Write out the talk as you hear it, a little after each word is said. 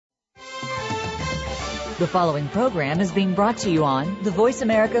The following program is being brought to you on the Voice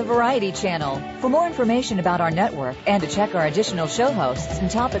America Variety Channel. For more information about our network and to check our additional show hosts and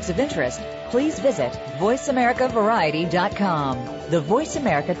topics of interest, please visit voiceamericavariety.com. The Voice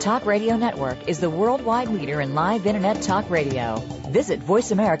America Talk Radio Network is the worldwide leader in live Internet talk radio. Visit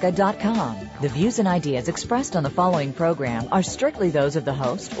voiceamerica.com. The views and ideas expressed on the following program are strictly those of the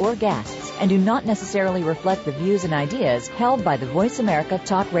host or guests and do not necessarily reflect the views and ideas held by the Voice America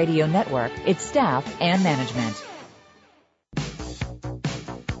Talk Radio Network, its staff, and management.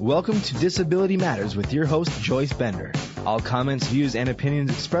 Welcome to Disability Matters with your host, Joyce Bender. All comments, views, and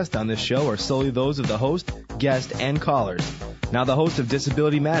opinions expressed on this show are solely those of the host, guest, and callers. Now the host of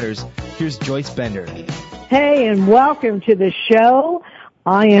Disability Matters, here's Joyce Bender. Hey, and welcome to the show.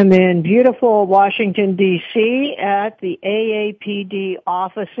 I am in beautiful Washington, D.C. at the AAPD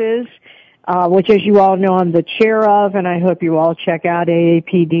offices, which, as you all know, I'm the chair of, and I hope you all check out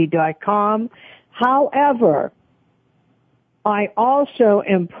aapd.com. However, I also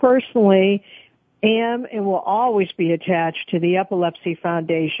am personally and will always be attached to the Epilepsy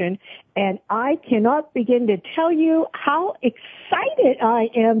Foundation, and I cannot begin to tell you how excited I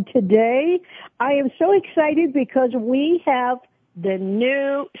am today. I am so excited because we have the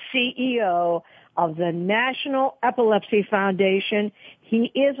new CEO of the National Epilepsy Foundation.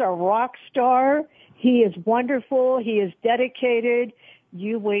 He is a rock star. He is wonderful. He is dedicated.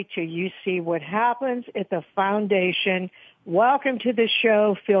 You wait till you see what happens at the foundation. Welcome to the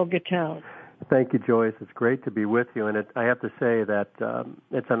show, Phil Gattone. Thank you, Joyce. It's great to be with you, and I have to say that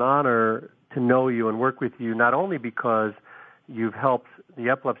it's an honor to know you and work with you, not only because you've helped the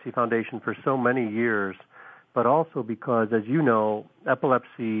Epilepsy Foundation for so many years, but also because, as you know,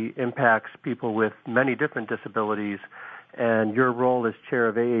 epilepsy impacts people with many different disabilities, and your role as chair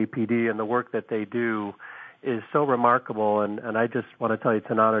of AAPD and the work that they do is so remarkable, and I just want to tell you it's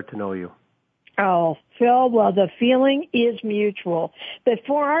an honor to know you. Oh, Phil, well, the feeling is mutual. But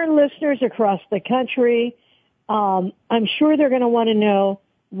for our listeners across the country, I'm sure they're going to want to know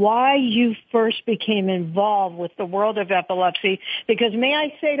why you first became involved with the world of epilepsy, because may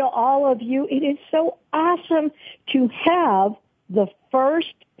I say to all of you, it is so awesome to have the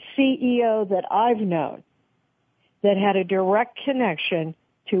first CEO that I've known that had a direct connection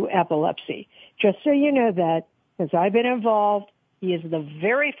to epilepsy. Just so you know that, because I've been involved, he is the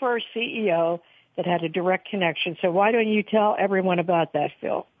very first CEO that had a direct connection. So why don't you tell everyone about that,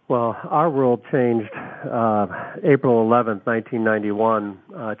 Phil? Well, our world changed April 11th, 1991,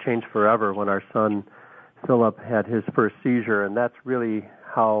 changed forever when our son Philip had his first seizure, and that's really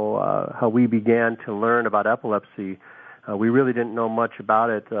how we began to learn about epilepsy. We really didn't know much about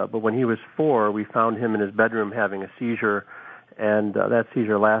it, but when he was 4, we found him in his bedroom having a seizure, and that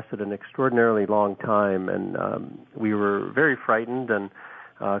seizure lasted an extraordinarily long time, and we were very frightened and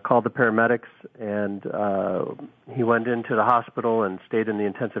called the paramedics, and he went into the hospital and stayed in the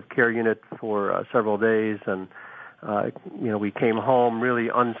intensive care unit for several days, and we came home really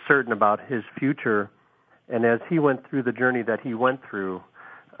uncertain about his future, and as he went through the journey that he went through,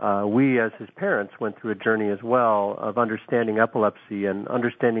 we as his parents went through a journey as well of understanding epilepsy and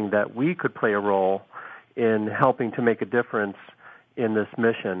understanding that we could play a role in helping to make a difference in this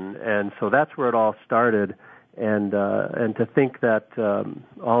mission. And so that's where it all started. And to think that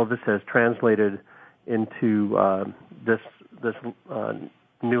all of this has translated into this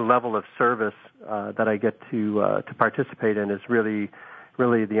new level of service that I get to participate in is really,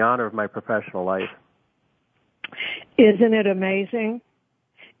 really the honor of my professional life. Isn't it amazing?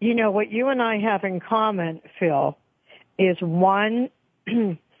 You know, what you and I have in common, Phil, is one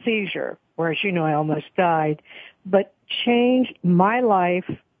seizure, where, as you know, I almost died, but changed my life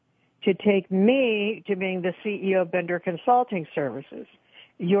to take me to being the CEO of Bender Consulting Services.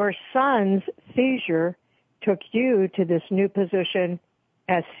 Your son's seizure took you to this new position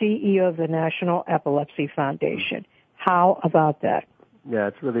as CEO of the National Epilepsy Foundation. How about that? Yeah,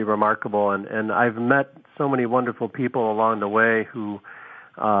 it's really remarkable, and I've met so many wonderful people along the way who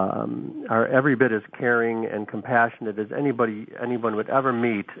are every bit as caring and compassionate as anyone would ever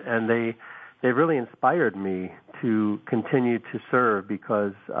meet, and they really inspired me to continue to serve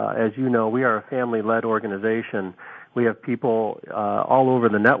because, as you know, we are a family-led organization. We have people all over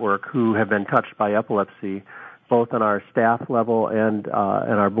the network who have been touched by epilepsy, both on our staff level and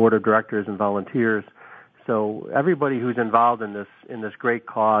our board of directors and volunteers. So everybody who's involved in this great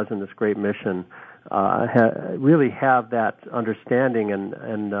cause and this great mission really have that understanding,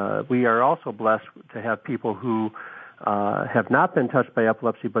 and we are also blessed to have people who have not been touched by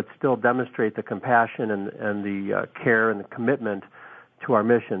epilepsy but still demonstrate the compassion and the care and the commitment to our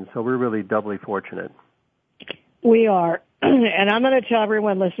mission. So we're really doubly fortunate. We are. And I'm going to tell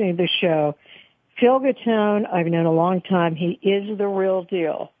everyone listening to the show, Phil Gattone, I've known a long time. He is the real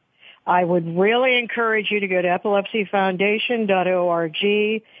deal. I would really encourage you to go to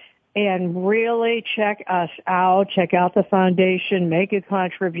epilepsyfoundation.org and really check us out. Check out the foundation, make a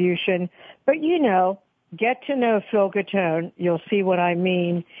contribution. But, get to know Phil Gattone. You'll see what I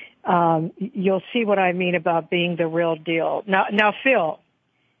mean. You'll see what I mean about being the real deal. Now, Phil,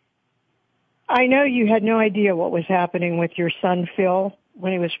 I know you had no idea what was happening with your son, Phil,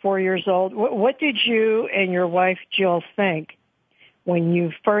 when he was 4 years old. What did you and your wife, Jill, think when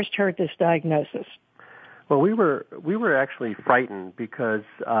you first heard this diagnosis? Well, we were actually frightened because,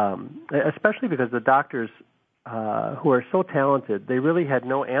 especially because the doctors who are so talented, they really had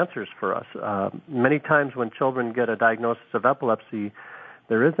no answers for us. Many times when children get a diagnosis of epilepsy,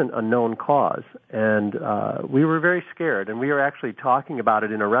 there isn't a known cause. And we were very scared, and we were actually talking about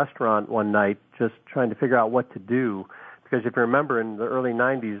it in a restaurant one night, just trying to figure out what to do. Because if you remember, in the early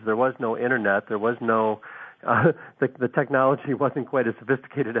 90s, there was no internet, there was no, the technology wasn't quite as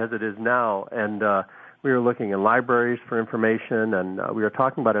sophisticated as it is now. And we were looking in libraries for information, and we were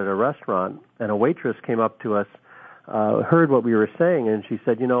talking about it at a restaurant, and a waitress came up to us, heard what we were saying, and she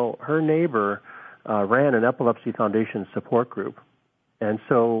said, her neighbor ran an Epilepsy Foundation support group. And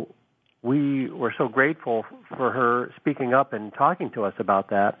so we were so grateful for her speaking up and talking to us about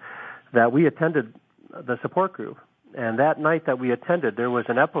that we attended the support group. And that night that we attended, there was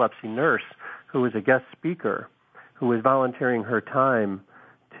an epilepsy nurse who was a guest speaker who was volunteering her time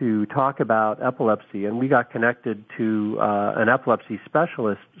to talk about epilepsy, and we got connected to an epilepsy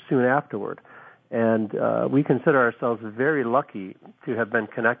specialist soon afterward. And we consider ourselves very lucky to have been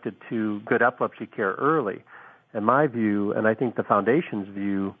connected to good epilepsy care early. And my view, and I think the Foundation's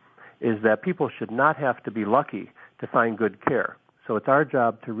view, is that people should not have to be lucky to find good care. So it's our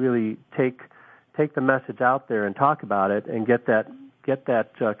job to really take the message out there and talk about it and get that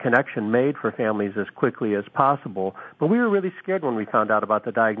connection made for families as quickly as possible. But we were really scared when we found out about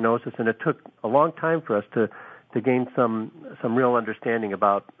the diagnosis, and it took a long time for us to gain some real understanding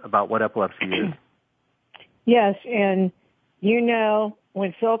about what epilepsy is. Yes, and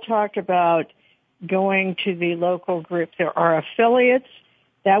when Phil talked about going to the local group, there are affiliates.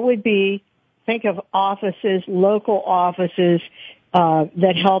 That would be, think of offices, local offices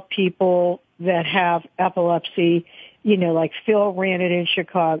that help people that have epilepsy, like Phil ran it in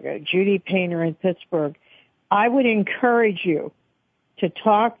Chicago, Judy Painter in Pittsburgh. I would encourage you to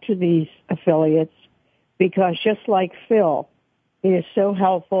talk to these affiliates because just like Phil, it is so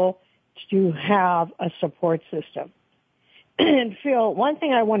helpful to have a support system. And Phil, one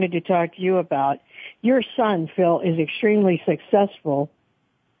thing I wanted to talk to you about, your son, Phil, is extremely successful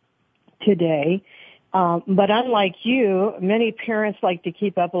today. But unlike you, many parents like to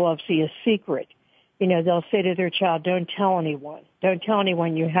keep epilepsy a secret. They'll say to their child, don't tell anyone. Don't tell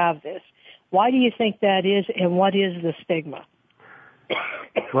anyone you have this. Why do you think that is, and what is the stigma?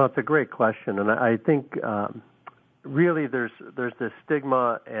 Well, it's a great question, and I think really there's this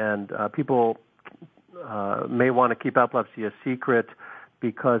stigma, and people may want to keep epilepsy a secret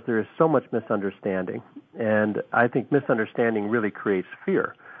because there is so much misunderstanding. And I think misunderstanding really creates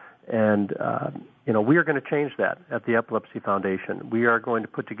fear. And, we are going to change that at the Epilepsy Foundation. We are going to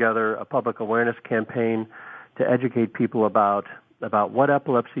put together a public awareness campaign to educate people about what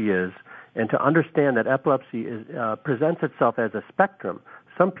epilepsy is and to understand that epilepsy presents itself as a spectrum.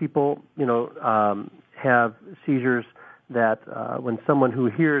 Some people, have seizures that when someone who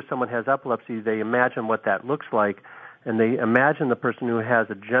hears someone has epilepsy, they imagine what that looks like, and they imagine the person who has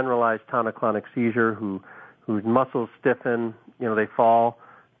a generalized tonic-clonic seizure whose muscles stiffen, they fall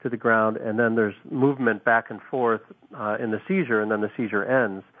to the ground, and then there's movement back and forth in the seizure, and then the seizure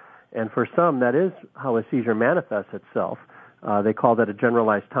ends. And for some, that is how a seizure manifests itself. They call that a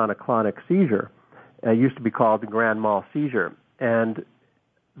generalized tonic-clonic seizure. It used to be called the grand mal seizure. And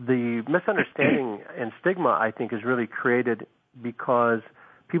the misunderstanding and stigma, I think, is really created because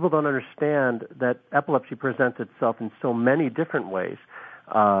people don't understand that epilepsy presents itself in so many different ways.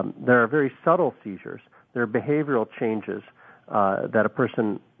 There are very subtle seizures. There are behavioral changes that a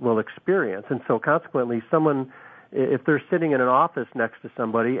person will experience. And so consequently, someone, if they're sitting in an office next to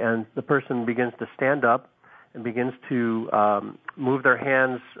somebody and the person begins to stand up and begins to move their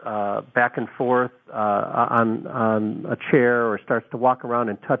hands back and forth on a chair, or starts to walk around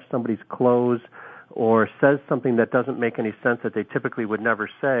and touch somebody's clothes, or says something that doesn't make any sense that they typically would never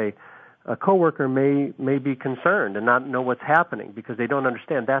say, a coworker may be concerned and not know what's happening because they don't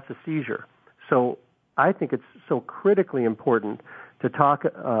understand that's a seizure. So I think it's so critically important to talk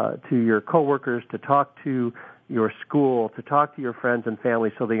to your coworkers, to talk to your school, to talk to your friends and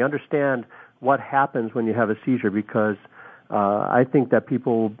family so they understand what happens when you have a seizure, because I think that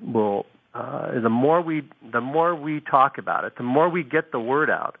people will the more we talk about it, the more we get the word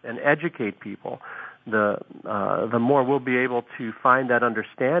out and educate people, the more we'll be able to find that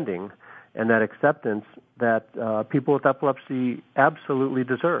understanding and that acceptance that people with epilepsy absolutely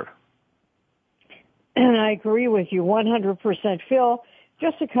deserve. And I agree with you 100%. Phil,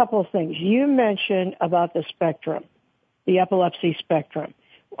 just a couple of things. You mentioned about the spectrum, the epilepsy spectrum.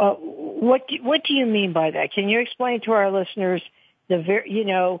 What do you mean by that? Can you explain to our listeners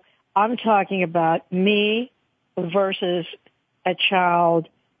I'm talking about me versus a child,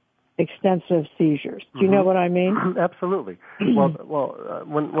 extensive seizures. Do you know what I mean? Absolutely.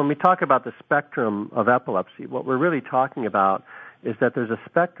 When we talk about the spectrum of epilepsy, what we're really talking about is that there's a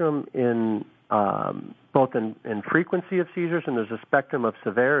spectrum in both in frequency of seizures, and there's a spectrum of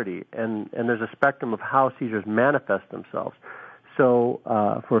severity, and there's a spectrum of how seizures manifest themselves. So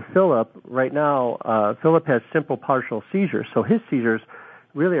for Philip, right now, Philip has simple partial seizures, so his seizures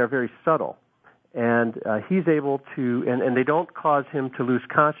really are very subtle. And he's able to, and they don't cause him to lose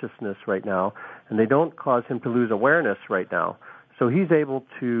consciousness right now, and they don't cause him to lose awareness right now. So he's able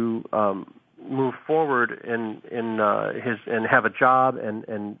to move forward and have a job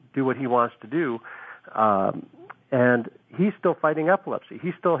and do what he wants to do. And he's still fighting epilepsy.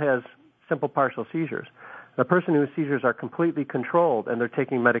 He still has simple partial seizures. The person whose seizures are completely controlled and they're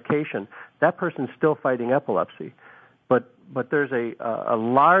taking medication, that person's still fighting epilepsy. But there's a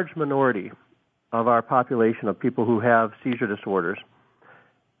large minority of our population of people who have seizure disorders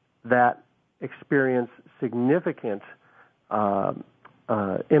that experience significant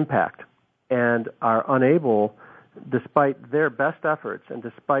impact and are unable, despite their best efforts and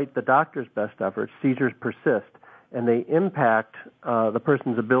despite the doctor's best efforts, seizures persist, and they impact the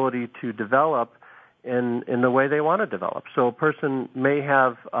person's ability to develop in the way they want to develop. So a person may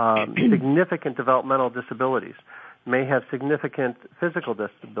have significant developmental disabilities, may have significant physical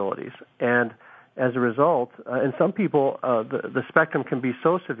disabilities, and as a result, in some people, the spectrum can be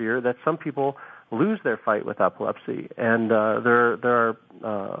so severe that some people lose their fight with epilepsy, and there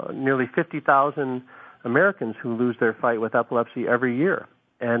are nearly 50,000 Americans who lose their fight with epilepsy every year.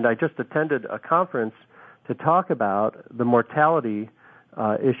 And I just attended a conference to talk about the mortality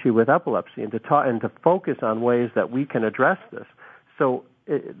issue with epilepsy and to focus on ways that we can address this. So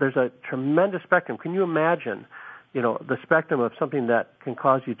there's a tremendous spectrum. Can you imagine, the spectrum of something that can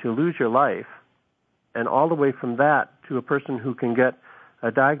cause you to lose your life, and all the way from that to a person who can get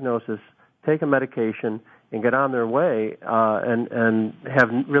a diagnosis, take a medication, and get on their way and have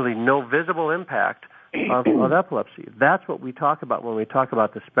really no visible impact of epilepsy. That's what we talk about when we talk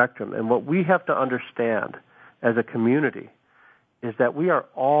about the spectrum. And what we have to understand as a community is that we are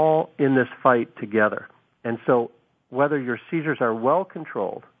all in this fight together. And so whether your seizures are well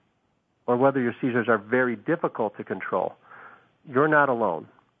controlled or whether your seizures are very difficult to control, you're not alone.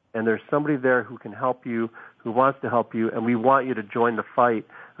 And there's somebody there who can help you, who wants to help you, and we want you to join the fight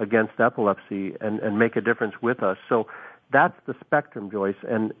against epilepsy and make a difference with us. So that's the spectrum, Joyce,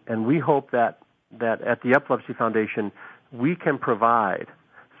 and we hope that at the Epilepsy Foundation we can provide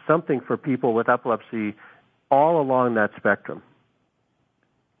something for people with epilepsy all along that spectrum.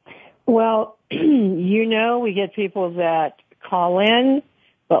 Well, we get people that call in,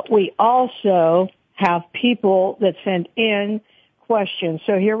 but we also have people that send in questions.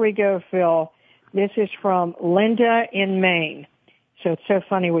 So here we go, Phil. This is from Linda in Maine. So it's so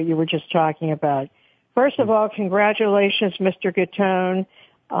funny what you were just talking about. First of all, congratulations, Mr. Gattone.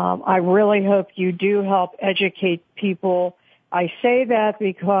 I really hope you do help educate people. I say that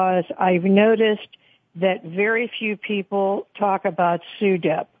because I've noticed that very few people talk about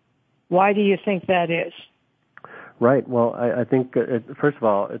SUDEP. Why do you think that is? Right. Well, I think, first of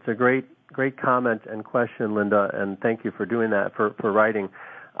all, it's a great comment and question, Linda, and thank you for doing that, for writing.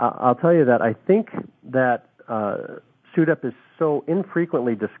 I'll tell you that I think that SUDEP is so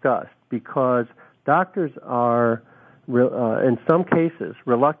infrequently discussed because doctors are, in some cases,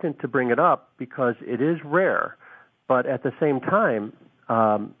 reluctant to bring it up because it is rare, but at the same time,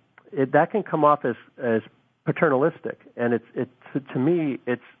 that can come off as paternalistic, and to me,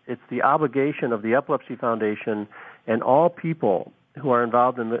 it's the obligation of the Epilepsy Foundation and all people who are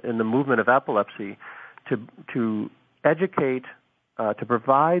involved in the movement of epilepsy to educate, to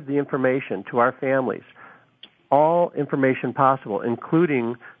provide the information to our families, all information possible,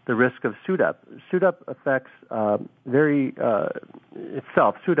 including the risk of SUDEP. SUDEP affects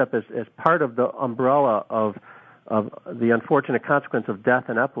itself. SUDEP is part of the umbrella of the unfortunate consequence of death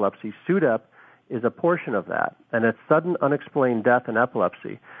in epilepsy. SUDEP is a portion of that, and it's sudden unexplained death in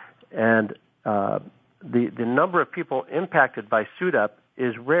epilepsy. And the number of people impacted by SUDEP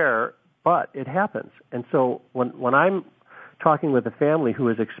is rare, but it happens. And so when I'm talking with a family who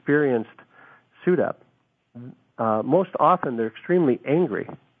has experienced SUDEP, most often they're extremely angry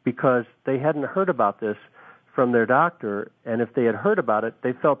because they hadn't heard about this from their doctor, and if they had heard about it,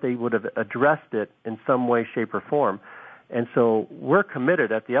 they felt they would have addressed it in some way, shape, or form. And so we're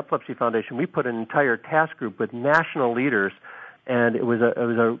committed at the Epilepsy Foundation. We put an entire task group with national leaders, and it was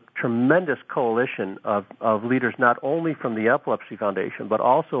a tremendous coalition of leaders, not only from the Epilepsy Foundation, but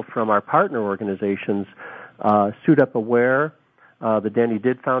also from our partner organizations, SUDEP Aware, the Danny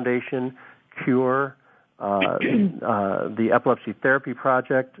Didd Foundation, CURE, the Epilepsy Therapy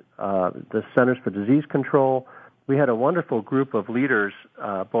Project, the Centers for Disease Control. We had a wonderful group of leaders,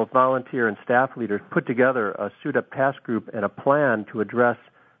 both volunteer and staff leaders, put together a SUDEP task group and a plan to address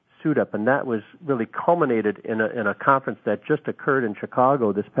SUDEP, and that was really culminated in a conference that just occurred in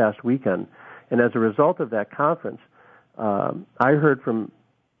Chicago this past weekend. And as a result of that conference, I heard from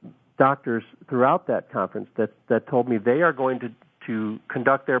doctors throughout that conference that told me they are going to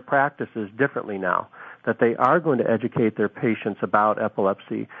conduct their practices differently now, that they are going to educate their patients about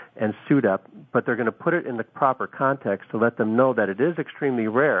epilepsy and SUDEP, but they're going to put it in the proper context to let them know that it is extremely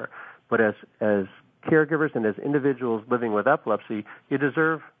rare. But as caregivers and as individuals living with epilepsy, you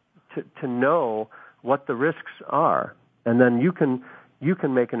deserve to know what the risks are, and then you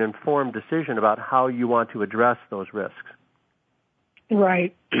can make an informed decision about how you want to address those risks.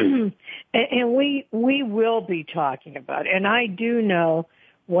 Right. And we will be talking about it. And I do know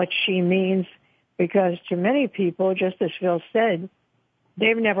what she means, because to many people, just as Phil said,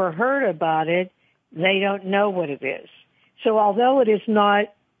 they've never heard about it. They don't know what it is. So although it is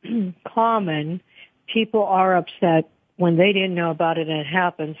not common, people are upset when they didn't know about it and it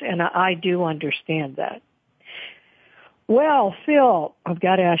happens, and I do understand that. Well, Phil, I've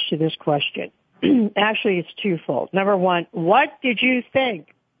got to ask you this question. Actually, it's twofold. Number one, what did you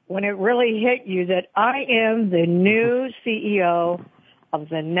think when it really hit you that I am the new CEO of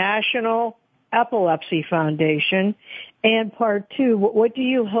the National Epilepsy Foundation? And part two, what do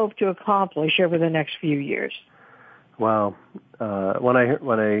you hope to accomplish over the next few years? Well, when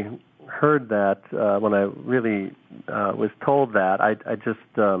I heard that, when I really was told that, I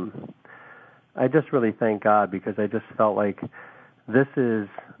just really thank God, because I just felt like this is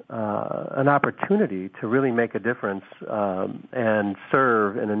an opportunity to really make a difference and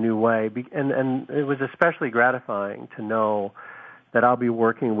serve in a new way. And it was especially gratifying to know that I'll be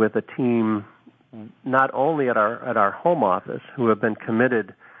working with a team not only at our home office, who have been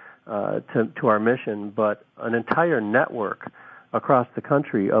committed to our mission, but an entire network across the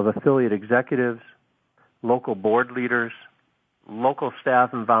country of affiliate executives, local board leaders, local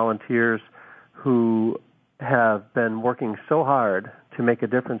staff and volunteers who have been working so hard to make a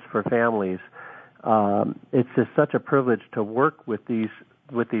difference for families. It's just such a privilege to work with these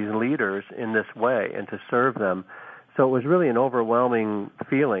leaders in this way and to serve them. So it was really an overwhelming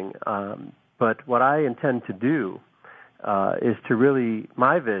feeling. But what I intend to do is to really,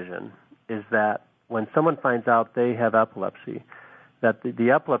 my vision is that when someone finds out they have epilepsy, that the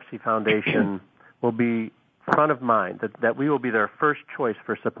Epilepsy Foundation will be front of mind, that we will be their first choice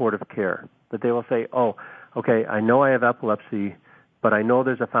for supportive care, that they will say, oh, okay, I know I have epilepsy, but I know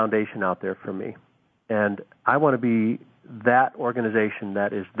there's a foundation out there for me. And I want to be that organization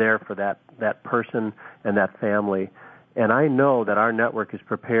that is there for that person and that family. And I know that our network is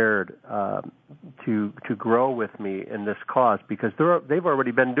prepared to grow with me in this cause, because they've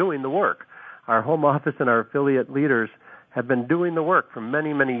already been doing the work. Our home office and our affiliate leaders have been doing the work for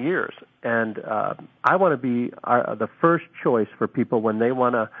many, many years. And I want to be the first choice for people when they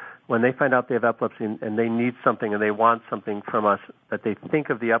find out they have epilepsy and they need something and they want something from us, that they think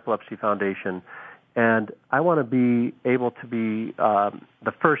of the Epilepsy Foundation. And I want to be able to be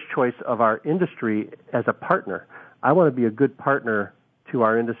the first choice of our industry as a partner. I want to be a good partner to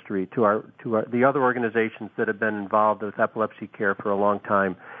our industry, to the other organizations that have been involved with epilepsy care for a long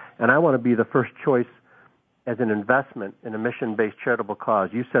time. And I want to be the first choice as an investment in a mission-based charitable cause.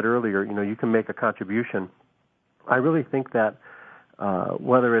 You said earlier, you can make a contribution. I really think that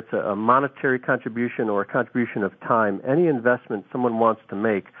whether it's a monetary contribution or a contribution of time, any investment someone wants to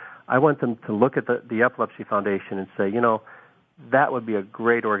make, I want them to look at the Epilepsy Foundation and say, that would be a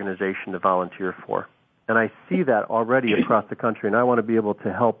great organization to volunteer for. And I see that already across the country, and I want to be able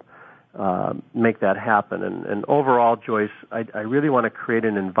to help make that happen. And overall, Joyce, I really want to create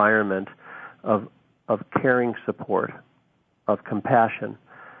an environment of caring support, of compassion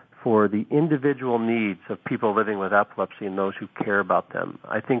for the individual needs of people living with epilepsy and those who care about them.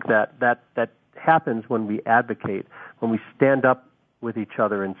 I think that happens when we advocate, when we stand up with each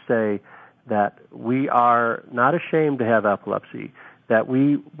other and say that we are not ashamed to have epilepsy, that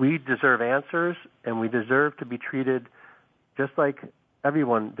we deserve answers and we deserve to be treated just like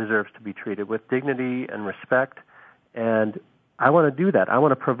everyone deserves to be treated, with dignity and respect. And I want to do that. I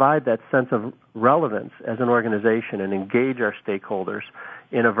want to provide that sense of relevance as an organization and engage our stakeholders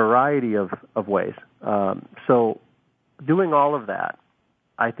in a variety of ways. So doing all of that,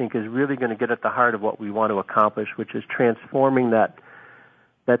 I think, is really going to get at the heart of what we want to accomplish, which is transforming that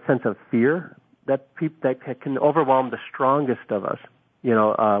sense of fear that can overwhelm the strongest of us.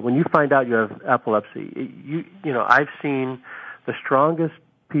 When you find out you have epilepsy, I've seen the strongest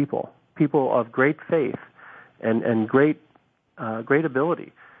people of great faith and great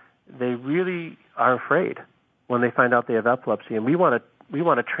ability. They really are afraid when they find out they have epilepsy, and we want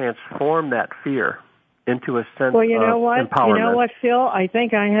to transform that fear into a sense of empowerment. You know what, Phil? I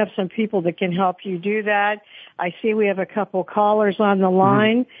think I have some people that can help you do that. I see we have a couple callers on the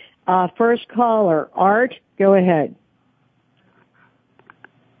line. First caller, Art, go ahead.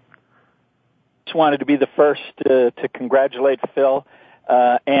 Just wanted to be the first to congratulate Phil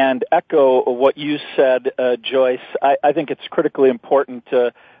and echo what you said, Joyce. I think it's critically important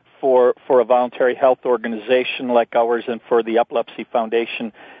for a voluntary health organization like ours and for the Epilepsy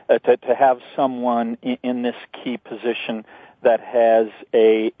Foundation to have someone in this key position that has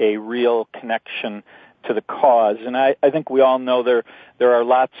a real connection to the cause. And I think we all know there are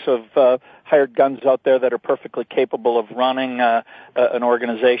lots of hired guns out there that are perfectly capable of running an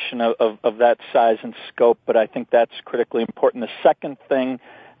organization of that size and scope, but I think that's critically important. The second thing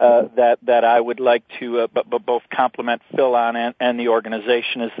that I would like to both compliment Phil on and the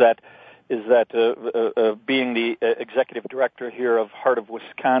organization is that being the executive director here of Heart of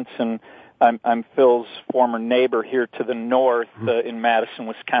Wisconsin, I'm Phil's former neighbor here to the north in Madison,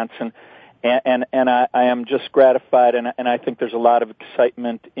 Wisconsin. And I am just gratified, and I think there's a lot of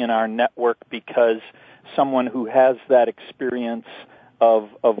excitement in our network because someone who has that experience of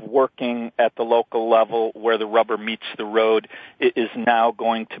working at the local level where the rubber meets the road is now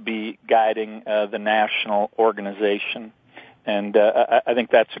going to be guiding the national organization. And I think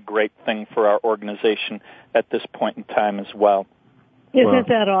that's a great thing for our organization at this point in time as well. Isn't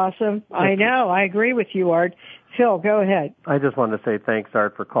that awesome? I know. I agree with you, Art. Phil, go ahead. I just wanted to say thanks,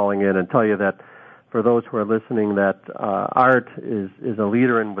 Art, for calling in and tell you that for those who are listening, that Art is a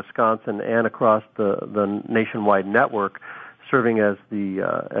leader in Wisconsin and across the nationwide network, serving as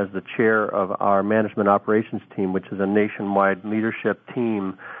the chair of our management operations team, which is a nationwide leadership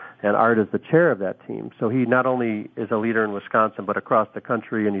team, and Art is the chair of that team. So he not only is a leader in Wisconsin, but across the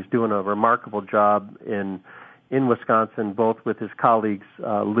country, and he's doing a remarkable job in Wisconsin, both with his colleagues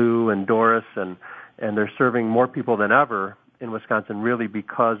Lou and Doris, and they're serving more people than ever in Wisconsin, really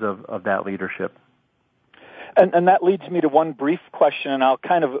because of that leadership. And that leads me to one brief question, and I'll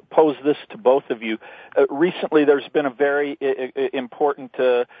kind of pose this to both of you. Recently, there's been a very important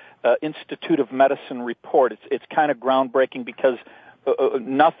Institute of Medicine report. It's kind of groundbreaking because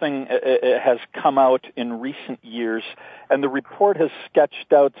nothing has come out in recent years, and the report has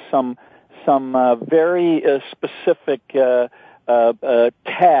sketched out some very specific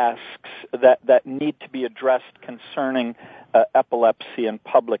tasks that need to be addressed concerning epilepsy and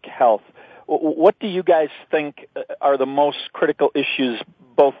public health. What do you guys think are the most critical issues,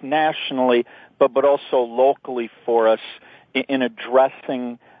 both nationally but also locally for us in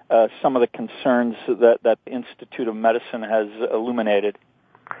addressing some of the concerns that the Institute of Medicine has illuminated?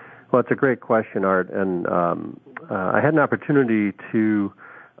 Well, it's a great question, Art, and I had an opportunity to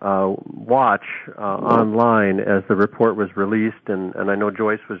watch online as the report was released, and I know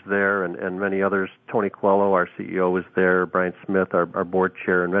Joyce was there and many others. Tony Coelho, our CEO, was there, Brian Smith, our board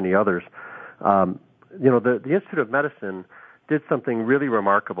chair, and many others. The Institute of Medicine did something really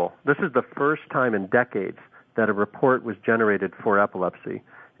remarkable. This is the first time in decades that a report was generated for epilepsy.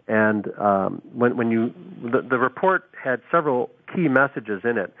 And the report had several key messages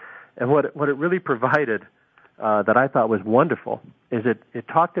in it, and what it really provided that I thought was wonderful is it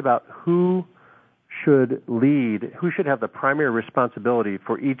talked about who should lead, who should have the primary responsibility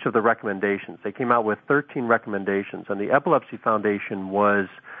for each of the recommendations. They came out with 13 recommendations, and the Epilepsy Foundation was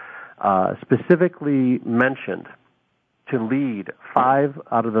specifically mentioned to lead 5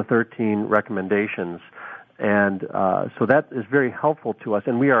 out of the 13 recommendations. And so that is very helpful to us,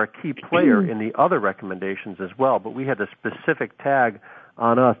 and we are a key player in the other recommendations as well, but we had a specific tag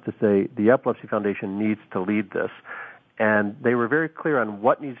on us to say the Epilepsy Foundation needs to lead this. And they were very clear on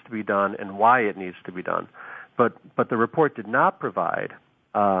what needs to be done and why it needs to be done. But the report did not provide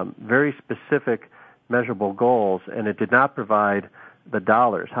very specific measurable goals, and it did not provide the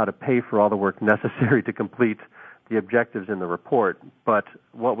dollars, how to pay for all the work necessary to complete the objectives in the report. But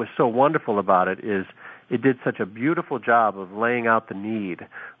what was so wonderful about it is it did such a beautiful job of laying out the need,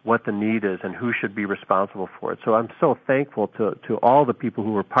 what the need is, and who should be responsible for it. So I'm so thankful to all the people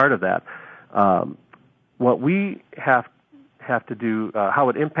who were part of that. What we have to do, how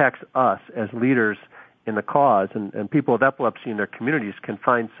it impacts us as leaders in the cause, and people with epilepsy in their communities can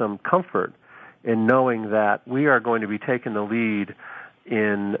find some comfort in knowing that we are going to be taking the lead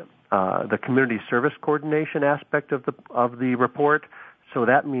in the community service coordination aspect of the report. So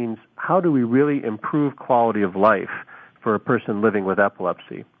that means, how do we really improve quality of life for a person living with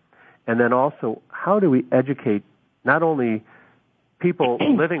epilepsy? And then also, how do we educate not only people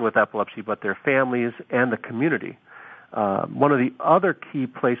living with epilepsy, but their families and the community? One of the other key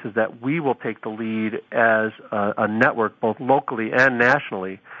places that we will take the lead as a network, both locally and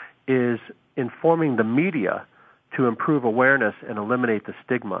nationally, is informing the media to improve awareness and eliminate the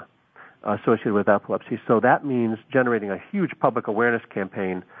stigma associated with epilepsy. So that means generating a huge public awareness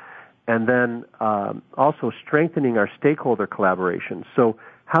campaign, and then also strengthening our stakeholder collaboration. So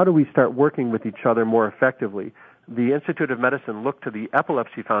how do we start working with each other more effectively? The Institute of Medicine looked to the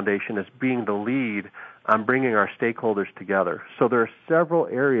Epilepsy Foundation as being the lead on bringing our stakeholders together. So there are several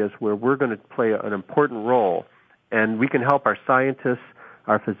areas where we're going to play an important role, and we can help our scientists,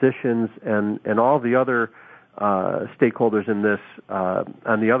 our physicians, and all the other stakeholders in this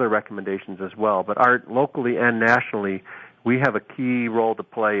on the other recommendations as well. But locally and nationally, we have a key role to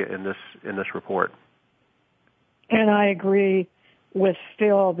play in this report. And I agree with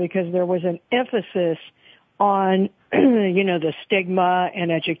Phil, because there was an emphasis on the stigma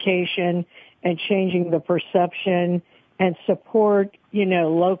and education and changing the perception and support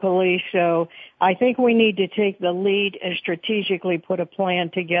locally. So I think we need to take the lead and strategically put a plan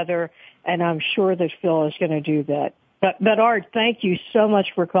together, and I'm sure that Phil is going to do that. But Art, thank you so much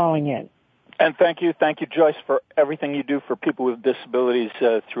for calling in. And thank you, Joyce, for everything you do for people with disabilities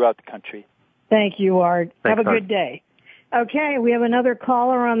throughout the country. Thank you, Art. Thanks, Have a good day. Okay, we have another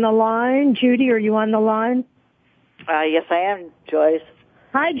caller on the line. Judy, are you on the line? Yes, I am, Joyce.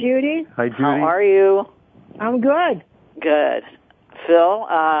 Hi, Judy. Hi, Judy. How are you? I'm good. Good. Phil,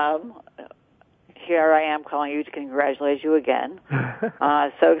 here I am calling you to congratulate you again.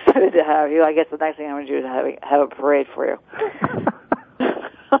 So excited to have you. I guess the next thing I'm going to do is have a parade for you.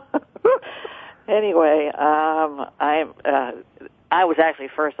 Anyway, I was actually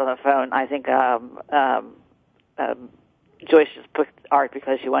first on the phone. I think Joyce just put Art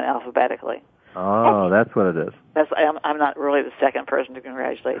because she went alphabetically. Oh, that's what it is. I'm not really the second person to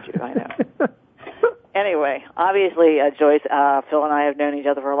congratulate you, I know. Anyway, obviously, Joyce, Phil and I have known each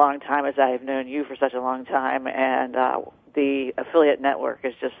other for a long time, as I have known you for such a long time, and the affiliate network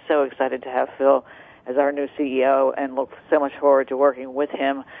is just so excited to have Phil as our new CEO and look so much forward to working with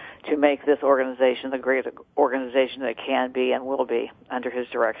him to make this organization the great organization that it can be and will be under his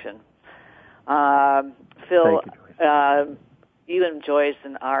direction. Phil, you and Joyce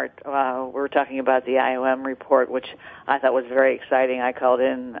and Art were talking about the IOM report, which I thought was very exciting. I called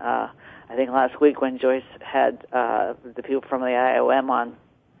in, I think last week when Joyce had the people from the IOM on.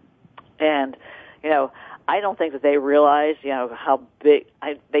 And, I don't think that they realize, how big,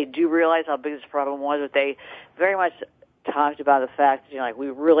 they do realize how big this problem was, but they very much talked about the fact, like, we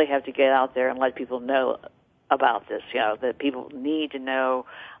really have to get out there and let people know about this, that people need to know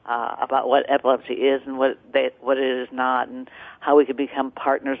about what epilepsy is and what it is not, and how we could become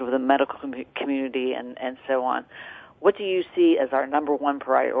partners with the medical community and so on. What do you see as our number one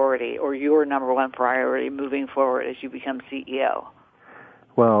priority, or your number one priority moving forward as you become CEO?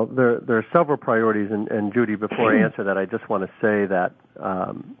 Well, there are several priorities, and Judy, before I answer that, I just want to say that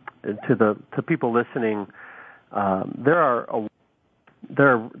to people listening, there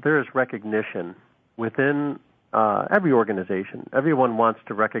is recognition within every organization. Everyone wants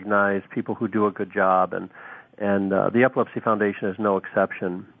to recognize people who do a good job, and the Epilepsy Foundation is no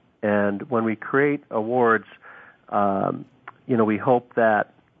exception. And when we create awards, we hope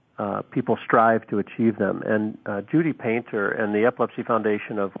that people strive to achieve them. And Judy Painter and the Epilepsy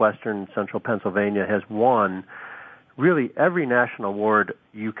Foundation of Western and Central Pennsylvania has won really every national award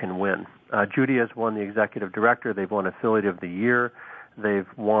you can win. Judy has won the Executive Director. They've won Affiliate of the Year. They've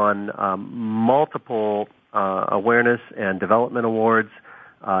won multiple awareness and development awards,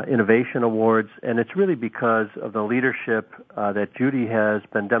 innovation awards, and it's really because of the leadership that Judy has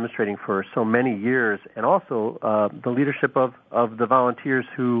been demonstrating for so many years, and also the leadership of the volunteers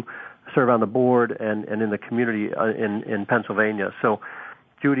who serve on the board and in the community in Pennsylvania. So,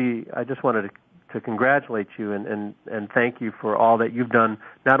 Judy, I just wanted to congratulate you and thank you for all that you've done,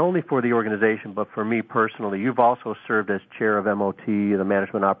 not only for the organization, but for me personally. You've also served as chair of MOT, the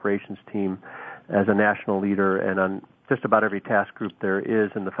Management Operations Team, as a national leader, and on just about every task group there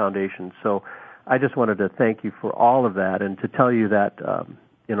is in the foundation. So I just wanted to thank you for all of that and to tell you that,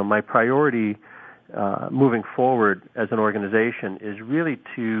 my priority moving forward as an organization is really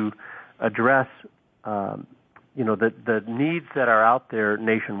to address, the needs that are out there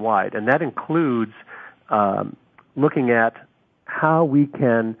nationwide. And that includes looking at how we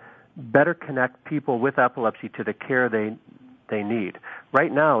can better connect people with epilepsy to the care they need.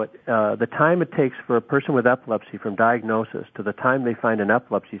 Right now, the time it takes for a person with epilepsy from diagnosis to the time they find an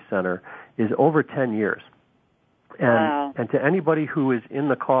epilepsy center is over 10 years. And to anybody who is in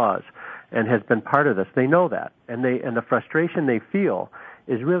the cause and has been part of this, they know that, and the frustration they feel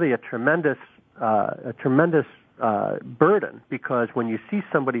is really a tremendous burden, because when you see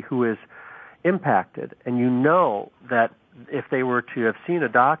somebody who is impacted and you know that if they were to have seen a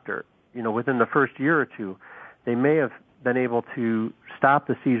doctor, within the first year or two, they may have been able to stop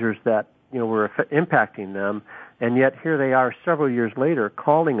the seizures that were impacting them, and yet here they are several years later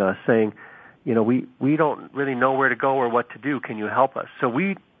calling us saying, we don't really know where to go or what to do. Can you help us? So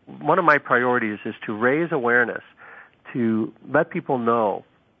one of my priorities is to raise awareness, to let people know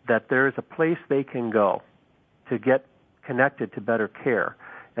that there is a place they can go to get connected to better care,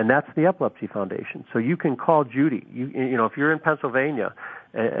 and that's the Epilepsy Foundation. So you can call Judy. If you're in Pennsylvania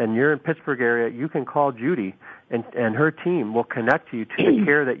and you're in Pittsburgh area, you can call Judy, and her team will connect you to the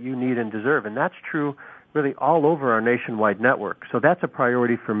care that you need and deserve. And that's true really all over our nationwide network. So that's a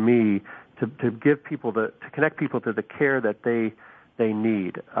priority for me, to give people to connect people to the care that they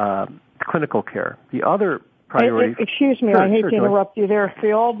need, clinical care. The other priority. Excuse me, I hate to interrupt you there,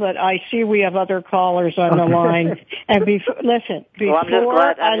 Phil, but I see we have other callers on the line. And before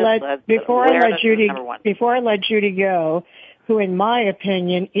I let Judy go, who in my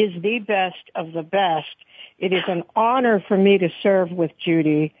opinion is the best of the best, it is an honor for me to serve with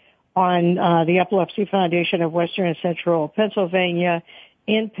Judy on the Epilepsy Foundation of Western and Central Pennsylvania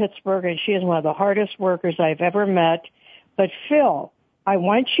in Pittsburgh, and she is one of the hardest workers I've ever met. But Phil, I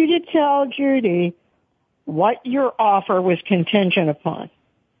want you to tell Judy what your offer was contingent upon.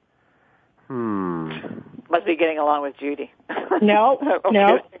 Must be getting along with Judy. No.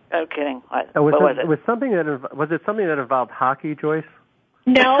 I'm kidding. Was it something that involved hockey, Joyce?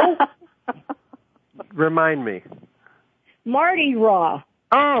 No. Remind me. Mardi Gras.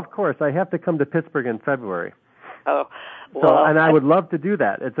 Oh, of course. I have to come to Pittsburgh in February. Oh, well. And I would love to do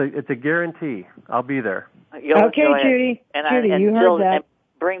that. It's a guarantee. I'll be there. Okay, Judy. Judy, you heard that. And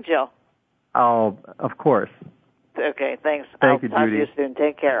bring Jill. Oh, of course. Okay, thanks. Thank you, I'll talk Judy. to you soon.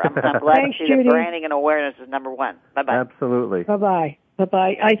 Take care. I'm glad to see that branding and awareness is number one. Bye-bye. Absolutely. Bye-bye.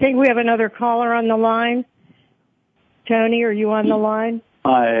 Bye-bye. I think we have another caller on the line. Tony, are you on the line?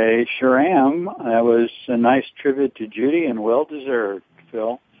 I sure am. That was a nice tribute to Judy and well-deserved,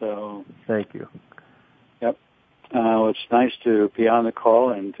 Phil. So thank you. Yep. It's nice to be on the call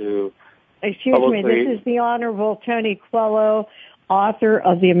and to Excuse me, this is the Honorable Tony Quello, author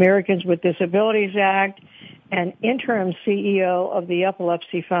of the Americans with Disabilities Act and interim CEO of the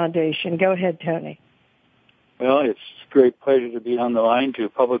Epilepsy Foundation. Go ahead, Tony. Well, it's a great pleasure to be on the line to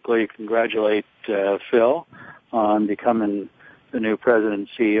publicly congratulate Phil on becoming the new president and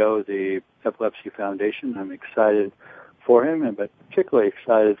CEO of the Epilepsy Foundation. I'm excited for him, but particularly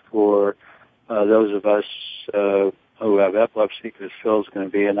excited for those of us who have epilepsy, because Phil's going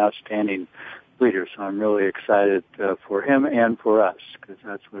to be an outstanding leader. So I'm really excited for him and for us, because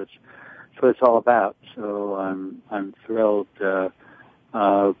that's what it's all about. So I'm thrilled for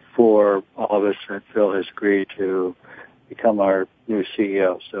all of us that Phil has agreed to become our new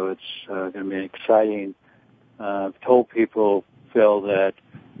CEO. So it's going to be exciting. I've told people, Phil, that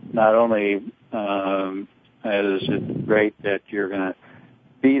not only is it great that you're going to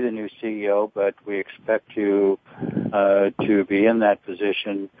be the new CEO, but we expect you to be in that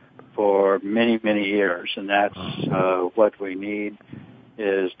position for many, many years. And that's what we need,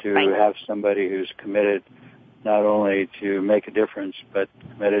 is to have somebody who's committed not only to make a difference, but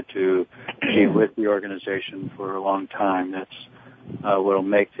committed to be with the organization for a long time. That's what will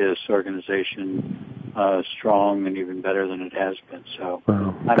make this organization strong and even better than it has been. So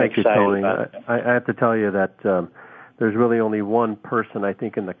I'm thank you, Tony. About that. I have to tell you that there's really only one person, I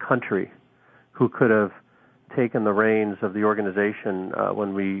think, in the country who could have taken the reins of the organization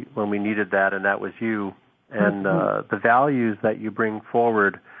when we needed that, and that was you. And the values that you bring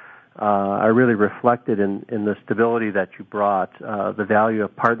forward are really reflected in the stability that you brought, the value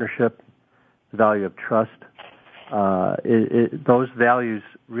of partnership, the value of trust. Those values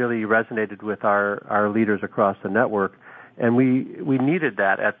really resonated with our leaders across the network, and we needed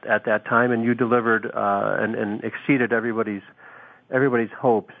that at that time, and you delivered and exceeded everybody's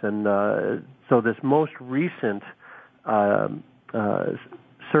hopes. And so this most recent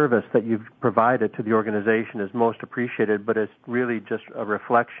service that you've provided to the organization is most appreciated, but it's really just a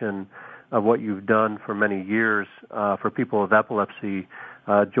reflection of what you've done for many years for people with epilepsy.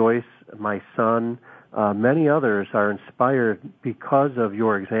 Joyce, my son, many others are inspired because of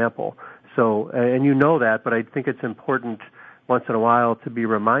your example. So, and you know that, but I think it's important once in a while to be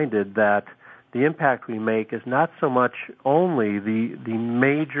reminded that the impact we make is not so much only the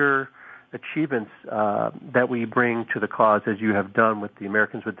major achievements that we bring to the cause, as you have done with the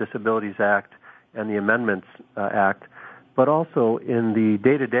Americans with Disabilities Act and the Amendments Act, but also in the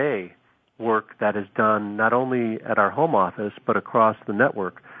day-to-day work that is done not only at our home office but across the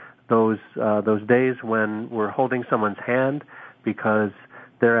network. Those days when we're holding someone's hand because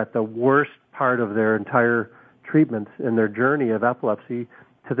they're at the worst part of their entire treatment in their journey of epilepsy,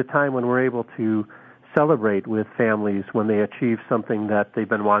 to the time when we're able to celebrate with families when they achieve something that they've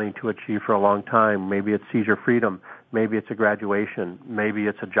been wanting to achieve for a long time. Maybe it's seizure freedom, maybe it's a graduation, maybe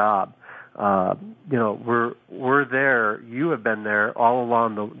it's a job. We're there. You have been there all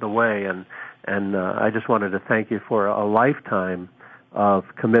along the way, and I just wanted to thank you for a lifetime of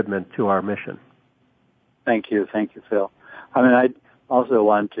commitment to our mission. Thank you, Phil. I also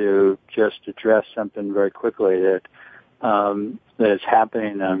want to just address something very quickly that is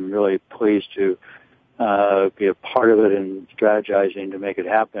happening. I'm really pleased to be a part of it and strategizing to make it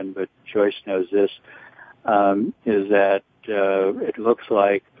happen, but Joyce knows this, is that it looks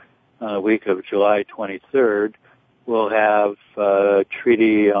like the week of July 23rd, we'll have a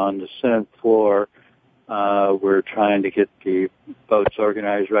treaty on the Senate floor. We're trying to get the votes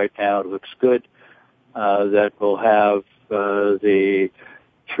organized right now. It looks good. That we'll have the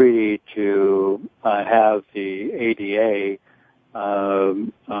treaty to have the ADA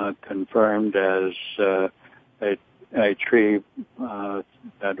confirmed as a treaty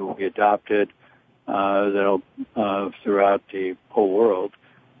that will be adopted that'll throughout the whole world.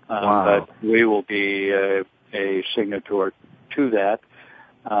 Wow. But we will be a signatory to that.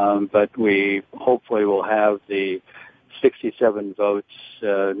 But we hopefully will have the 67 votes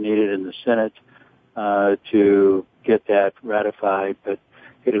needed in the Senate to get that ratified. But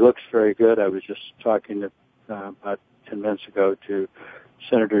it looks very good. I was just talking about 10 minutes ago to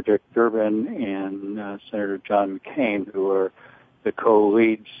Senator Dick Durbin and Senator John McCain, who are the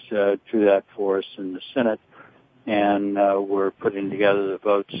co-leads to that for us in the Senate. And we're putting together the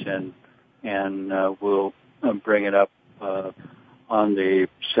votes, and we'll bring it up on the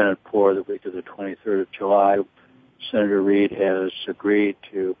Senate floor the week of the 23rd of July. Senator Reid has agreed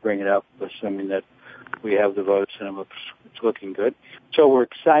to bring it up, assuming that we have the votes, and it's looking good. So we're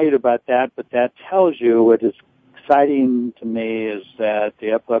excited about that, but that tells you what is exciting to me is that the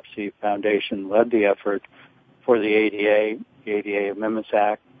Epilepsy Foundation led the effort for the ADA Amendments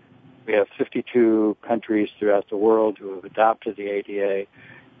Act. We have 52 countries throughout the world who have adopted the ADA,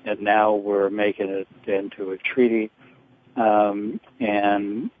 and now we're making it into a treaty,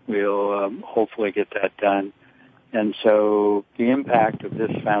 and we'll hopefully get that done. And so the impact of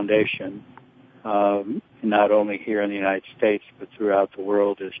this foundation, not only here in the United States but throughout the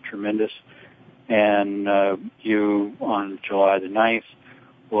world, is tremendous. And you, on July the 9th,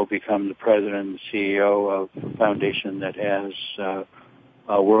 will become the president and CEO of a foundation that has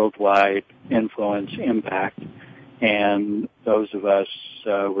a worldwide influence, impact. And those of us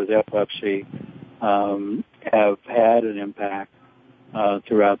with epilepsy have had an impact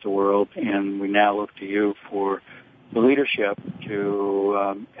throughout the world, and we now look to you for the leadership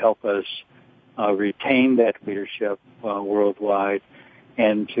to help us retain that leadership worldwide,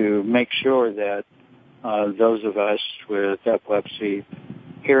 and to make sure that those of us with epilepsy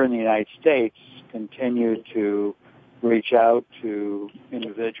here in the United States continue to reach out to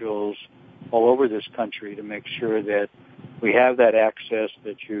individuals all over this country to make sure that we have that access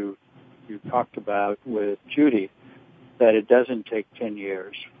that you talked about with Judy, that it doesn't take 10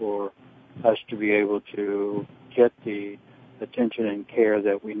 years for us to be able to get the attention and care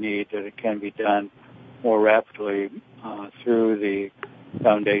that we need, that it can be done more rapidly through the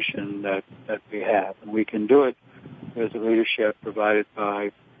foundation that we have. And we can do it with the leadership provided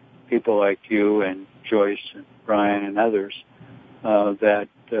by people like you and Joyce and Brian and others, that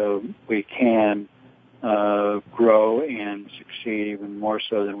we can grow and succeed even more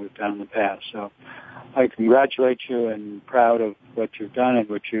so than we've done in the past. So I congratulate you and proud of what you've done and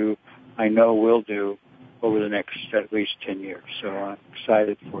what you, I know, will do over the next at least 10 years. So I'm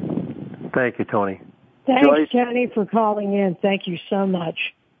excited for you. Thank you, Tony. Thanks, Joyce? Jenny, for calling in. Thank you so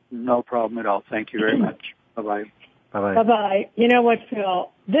much. No problem at all. Thank you very much. Bye-bye. Bye-bye. Bye-bye. You know what,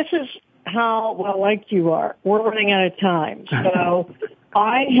 Phil? This is how well-liked you are. We're running out of time. So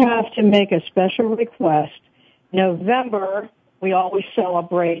I have to make a special request. November we always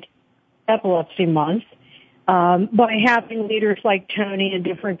celebrate Epilepsy Month by having leaders like Tony and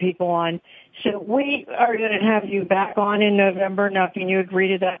different people on. So we are going to have you back on in November. Now, can you agree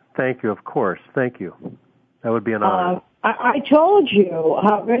to that? Thank you, of course. Thank you. That would be an honor. I told you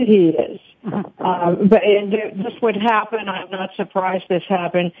how good he is. This would happen. I'm not surprised this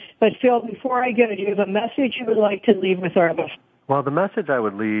happened. But, Phil, before I go, do you have a message you would like to leave with our listeners? Well, the message I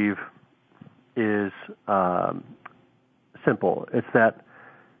would leave is simple. It's that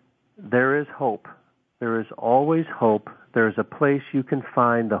there is hope. There is always hope. There is a place you can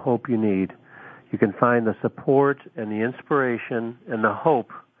find the hope you need. You can find the support and the inspiration and the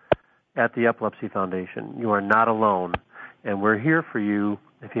hope at the Epilepsy Foundation. You are not alone, and we're here for you.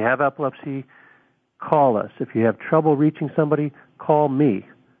 If you have epilepsy, call us. If you have trouble reaching somebody, call me.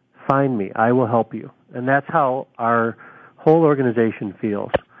 Find me. I will help you. And that's how our whole organization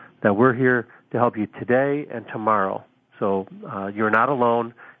feels, that we're here to help you today and tomorrow. So you're not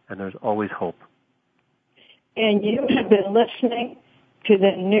alone, and there's always hope. And you have been listening to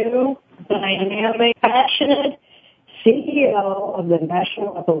the new, dynamic, passionate CEO of the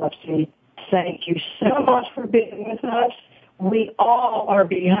National Epilepsy. Thank you so much for being with us. We all are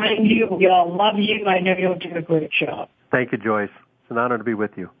behind you. We all love you. I know you'll do a great job. Thank you, Joyce. It's an honor to be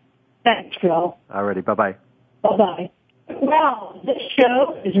with you. Thanks, Phil. All righty. Bye-bye. Bye-bye. Well, this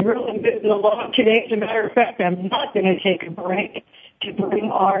show is really moving along today. As a matter of fact, I'm not going to take a break to bring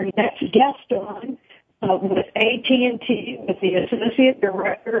our next guest on. With AT&T, with the Associate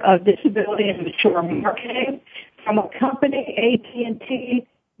Director of Disability and Mature Marketing from a company, AT&T,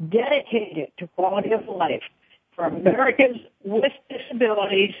 dedicated to quality of life for Americans with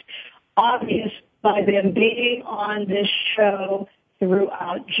disabilities, obvious by them being on this show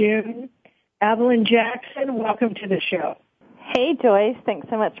throughout June. Avalyn Jackson, welcome to the show. Hey, Joyce. Thanks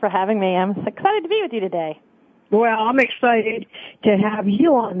so much for having me. I'm excited to be with you today. Well, I'm excited to have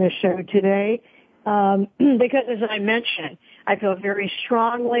you on the show today. Because as I mentioned, I feel very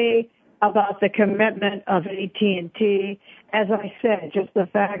strongly about the commitment of AT&T. As I said, just the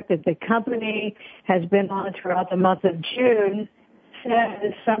fact that the company has been on throughout the month of June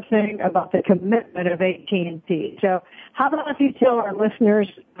says something about the commitment of AT&T. So how about if you tell our listeners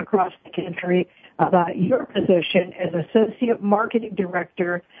across the country about your position as Associate Marketing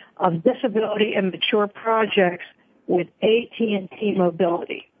Director of Disability and Mature Projects with AT&T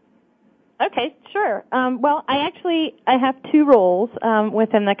Mobility? Okay, sure. Well, I have two roles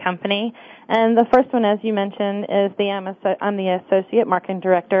within the company, and the first one, as you mentioned, is I'm the Associate Marketing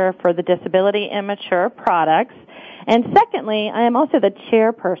Director for the Disability and Mature Products, and secondly, I am also the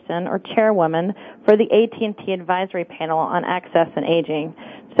chairperson or chairwoman for the AT&T Advisory Panel on Access and Aging.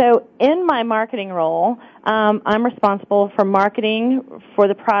 So in my marketing role, I'm responsible for marketing for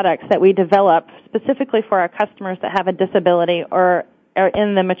the products that we develop specifically for our customers that have a disability or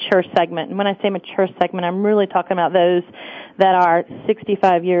in the mature segment. And when I say mature segment, I'm really talking about those that are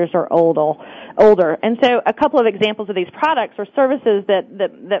 65 years or older. And so a couple of examples of these products or services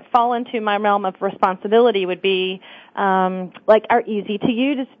that fall into my realm of responsibility would be like our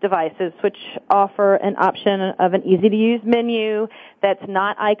easy-to-use devices, which offer an option of an easy-to-use menu that's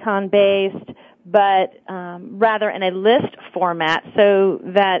not icon-based, but rather in a list format, so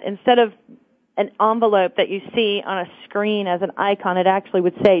that instead of an envelope that you see on a screen as an icon, it actually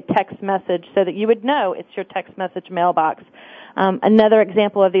would say text message so that you would know it's your text message mailbox. Another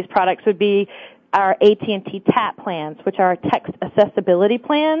example of these products would be our AT&T TAP plans, which are text accessibility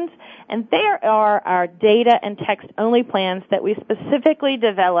plans, and they are our data and text-only plans that we specifically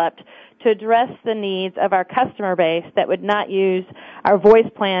developed to address the needs of our customer base that would not use our voice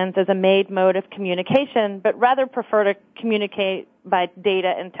plans as a made mode of communication, but rather prefer to communicate by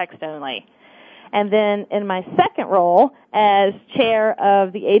data and text only. And then in my second role as chair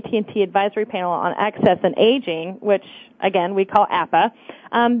of the AT&T Advisory Panel on Access and Aging, which, again, we call APA,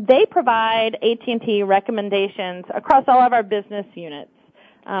 they provide AT&T recommendations across all of our business units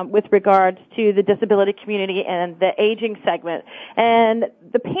with regards to the disability community and the aging segment. And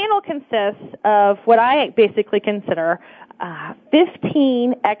the panel consists of what I basically consider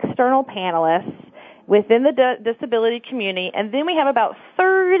 15 external panelists within the disability community, and then we have about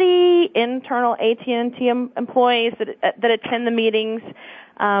 30 internal AT&T employees that attend the meetings,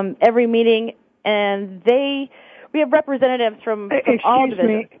 every meeting, and we have representatives from all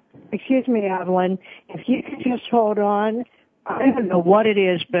divisions. Excuse me, Avalyn. If you could just hold on. I don't know what it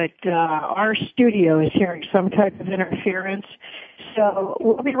is, but our studio is hearing some type of interference. So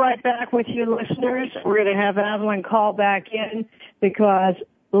we'll be right back with you, listeners. We're going to have Avalyn call back in because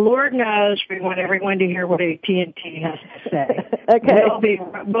Lord knows we want everyone to hear what AT&T has to say. Okay.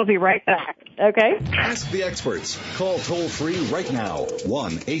 We'll be right back. Okay. Ask the experts. Call toll-free right now,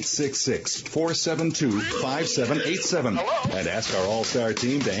 1-866-472-5787. And ask our All-Star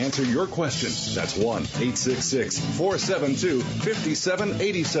team to answer your question. That's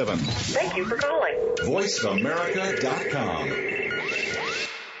 1-866-472-5787. Thank you for calling. VoiceAmerica.com.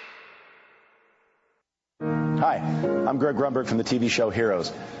 Hi, I'm Greg Grunberg from the TV show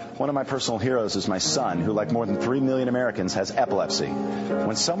Heroes. One of my personal heroes is my son, who, like more than 3 million Americans, has epilepsy.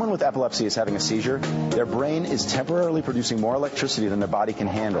 When someone with epilepsy is having a seizure, their brain is temporarily producing more electricity than their body can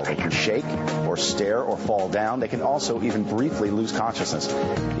handle. They can shake or stare or fall down. They can also even briefly lose consciousness.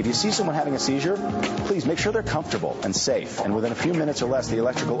 If you see someone having a seizure, please make sure they're comfortable and safe. And within a few minutes or less, the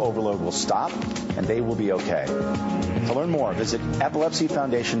electrical overload will stop and they will be okay. To learn more, visit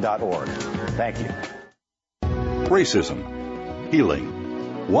epilepsyfoundation.org. Thank you. Racism, healing,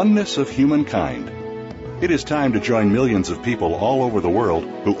 oneness of humankind. It is time to join millions of people all over the world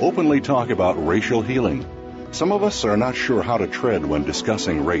who openly talk about racial healing. Some of us are not sure how to tread when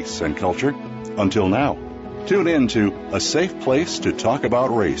discussing race and culture. Until now. Tune in to A Safe Place to Talk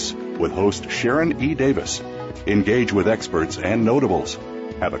About Race with host Sharon E. Davis. Engage with experts and notables.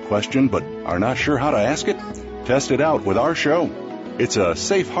 Have a question but are not sure how to ask it? Test it out with our show. It's a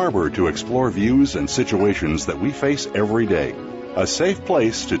safe harbor to explore views and situations that we face every day. A Safe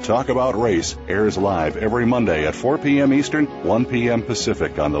Place to Talk About Race airs live every Monday at 4 p.m. Eastern, 1 p.m.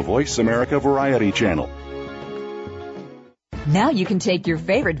 Pacific on the Voice America Variety Channel. Now you can take your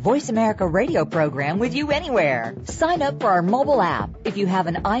favorite Voice America radio program with you anywhere. Sign up for our mobile app if you have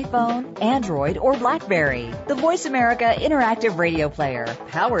an iPhone, Android, or BlackBerry. The Voice America Interactive Radio Player,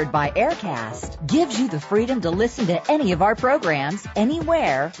 powered by Aircast, gives you the freedom to listen to any of our programs,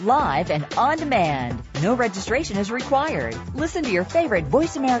 anywhere, live and on demand. No registration is required. Listen to your favorite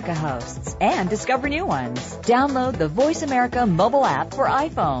Voice America hosts and discover new ones. Download the Voice America mobile app for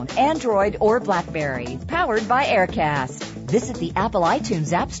iPhone, Android, or BlackBerry, powered by Aircast. Visit the Apple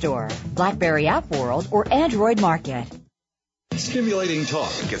iTunes App Store, BlackBerry App World, or Android Market. Stimulating talk.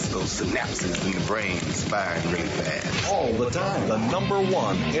 Gets those synapses in the brain firing really fast. All the time. The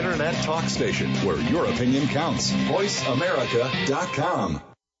 #1 Internet talk station where your opinion counts. VoiceAmerica.com.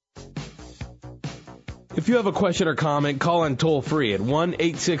 If you have a question or comment, call in toll-free at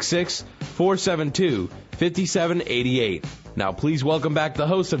 1-866-472-5788. Now, please welcome back the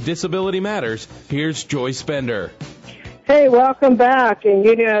host of Disability Matters. Here's Joyce Bender. Hey, welcome back. And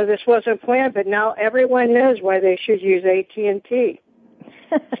you know, this wasn't planned, but now everyone knows why they should use AT&T.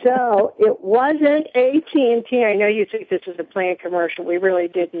 So it wasn't AT&T. I know you think this is a planned commercial. We really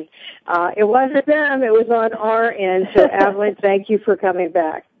didn't. It wasn't them. It was on our end. So, Avalyn, thank you for coming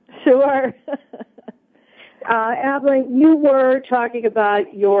back. Sure. Avalyn, you were talking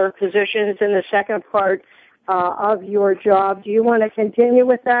about your positions in the second part of your job. Do you want to continue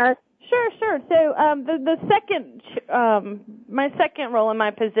with that? Sure. So my second role in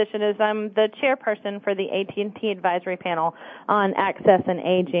my position is I'm the chairperson for the AT&T Advisory Panel on Access and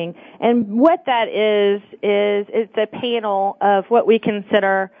Aging. And what that is it's a panel of what we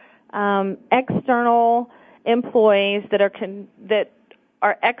consider external employees that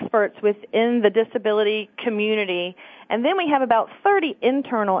are experts within the disability community. And then we have about 30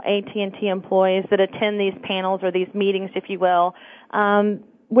 internal AT&T employees that attend these panels or these meetings, if you will,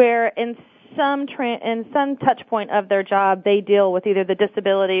 where in some touch point of their job they deal with either the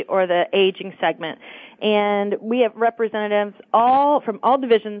disability or the aging segment. And we have representatives from all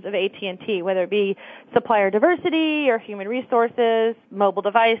divisions of AT&T, whether it be supplier diversity or human resources, mobile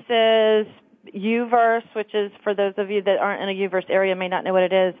devices, UVerse, which is, for those of you that aren't in a UVerse area may not know what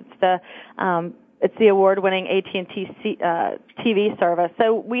it is. It's the award-winning AT&T TV service.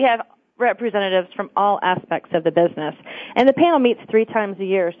 So we have representatives from all aspects of the business. And the panel meets 3 times a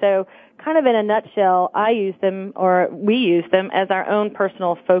year. So kind of in a nutshell, we use them as our own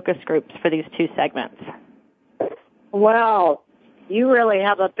personal focus groups for these 2 segments. Wow. You really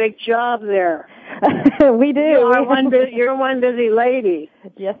have a big job there. We do. You're one busy lady.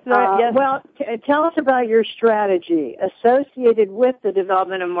 Yes, sir. Yes. Well, tell us about your strategy associated with the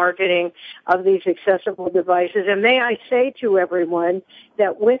development and marketing of these accessible devices. And may I say to everyone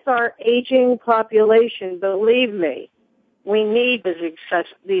that with our aging population, believe me, we need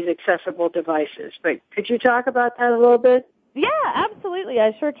these accessible devices. But could you talk about that a little bit? Yeah, absolutely.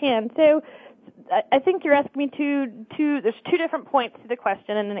 I sure can. So I think you're asking me there's 2 different points to the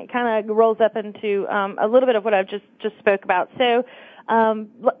question, and then it kind of rolls up into a little bit of what I've just spoke about. So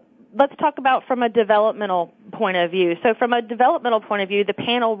let's talk about from a developmental point of view. So from a developmental point of view, the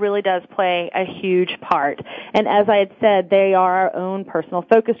panel really does play a huge part. And as I had said, they are our own personal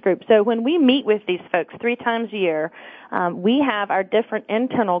focus group. So when we meet with these folks 3 times a year, we have our different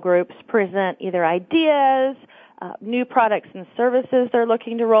internal groups present either ideas, new products and services they're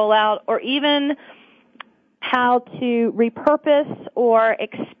looking to roll out, or even how to repurpose or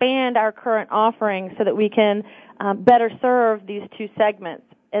expand our current offerings so that we can better serve these 2 segments.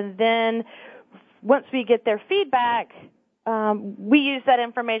 And then once we get their feedback, we use that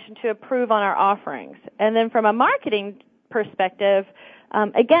information to improve on our offerings. And then from a marketing perspective,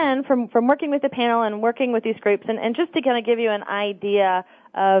 again, from working with the panel and working with these groups, and just to kind of give you an idea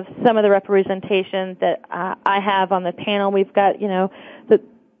of some of the representation that I have on the panel, we've got,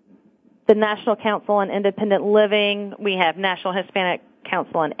 the National Council on Independent Living, we have National Hispanic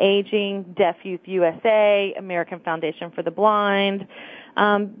Council on Aging, Deaf Youth USA, American Foundation for the Blind,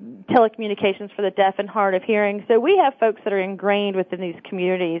 Telecommunications for the Deaf and Hard of Hearing. So we have folks that are ingrained within these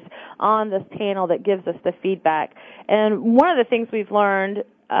communities on this panel that gives us the feedback. And one of the things we've learned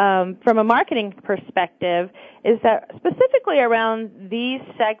from a marketing perspective is that specifically around these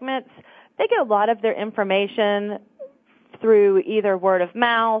segments, they get a lot of their information through either word of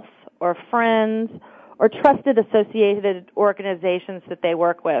mouth or friends or trusted associated organizations that they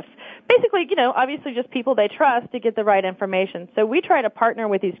work with. Basically, obviously just people they trust to get the right information. So we try to partner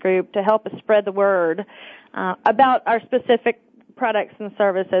with these groups to help us spread the word about our specific products and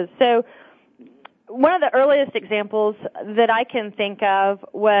services. So one of the earliest examples that I can think of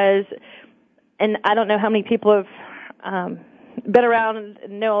was, and I don't know how many people have been around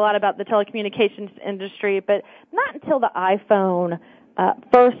and know a lot about the telecommunications industry, but not until the iPhone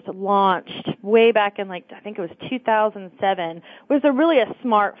first launched way back in I think it was 2007, was there really a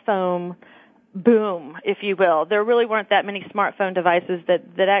smartphone boom, if you will. There really weren't that many smartphone devices that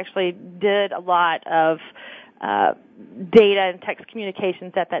actually did a lot of data and text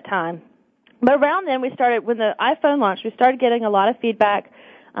communications at that time. But around then, when the iPhone launched, we started getting a lot of feedback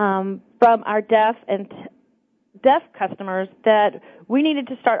from our deaf customers that we needed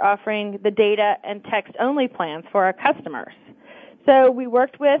to start offering the data and text-only plans for our customers. So we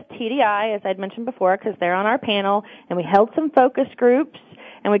worked with TDI, as I'd mentioned before, because they're on our panel, and we held some focus groups,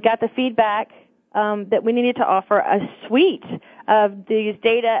 and we got the feedback that we needed to offer a suite of these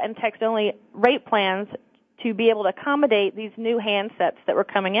data and text-only rate plans to be able to accommodate these new handsets that were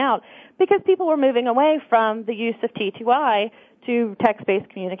coming out, because people were moving away from the use of TTY to text-based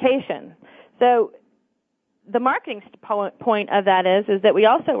communication. So the marketing point of that is that we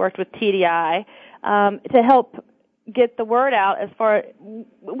also worked with TDI to help get the word out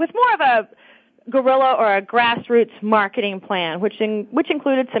with more of a guerrilla or a grassroots marketing plan, which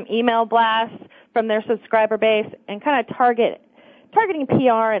included some email blasts from their subscriber base and kind of targeting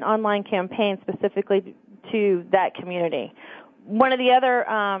PR and online campaigns specifically to that community. One of the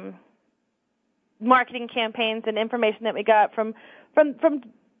other marketing campaigns and information that we got from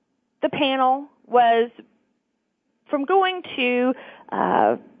the panel was from going to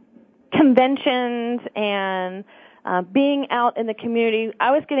conventions and being out in the community.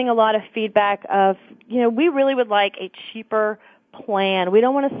 I was getting a lot of feedback of, we really would like a cheaper plan. We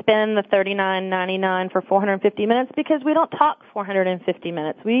don't want to spend the $39.99 for 450 minutes because we don't talk 450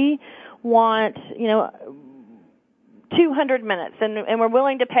 minutes. We want, 200 minutes, and we're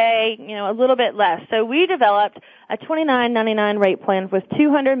willing to pay, a little bit less. So we developed a $29.99 rate plan with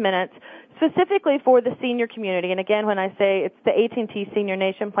 200 minutes specifically for the senior community. And again, when I say it's the AT&T Senior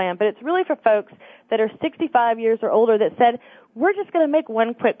Nation plan, but it's really for folks that are 65 years or older that said, we're just going to make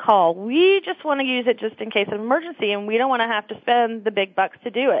one quick call. We just want to use it just in case of emergency, and we don't want to have to spend the big bucks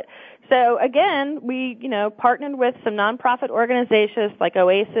to do it. So again, we, partnered with some nonprofit organizations like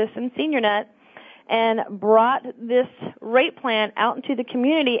Oasis and SeniorNet and brought this rate plan out into the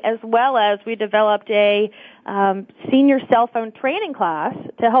community, as well as we developed a senior cell phone training class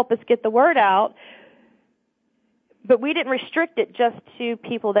to help us get the word out. But we didn't restrict it just to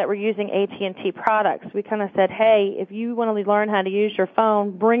people that were using AT&T products. We kind of said, hey, if you want to learn how to use your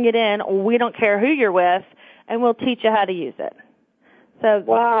phone, bring it in. We don't care who you're with, and we'll teach you how to use it. So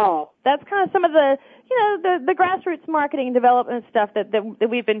wow, that's kind of some of the, the grassroots marketing development stuff that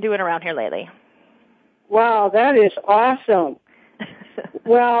we've been doing around here lately. Wow, that is awesome.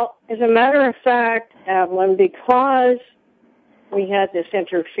 Well, as a matter of fact, Avalyn, because we had this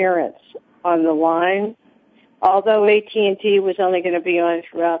interference on the line, although AT&T was only going to be on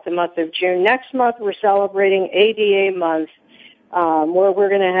throughout the month of June, next month we're celebrating ADA month, where we're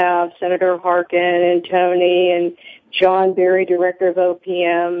going to have Senator Harkin and Tony and John Berry, Director of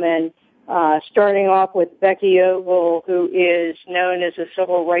OPM, and starting off with Becky Ogle, who is known as a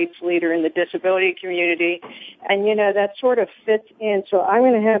civil rights leader in the disability community. And, that sort of fits in. So I'm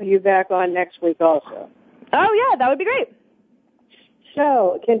going to have you back on next week also. Oh, yeah, that would be great.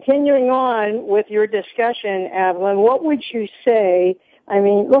 So, continuing on with your discussion, Avalyn, what would you say,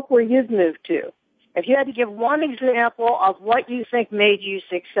 look where you've moved to. If you had to give one example of what you think made you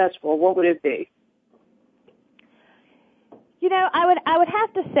successful, what would it be? I would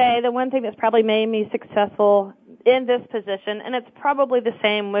have to say the one thing that's probably made me successful in this position, and it's probably the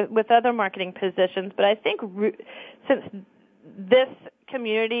same with other marketing positions, but I think since this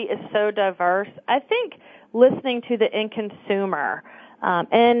community is so diverse, I think listening to the end consumer,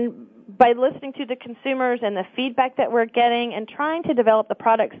 and by listening to the consumers and the feedback that we're getting and trying to develop the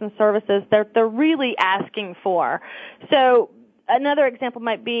products and services they're really asking for. So another example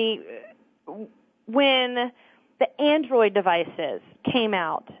might be when the Android devices came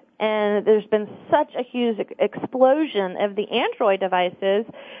out, and there's been such a huge explosion of the Android devices,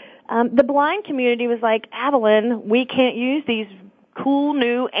 the blind community was like, Avalyn, we can't use these cool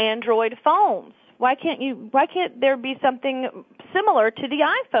new Android phones. Why can't there be something similar to the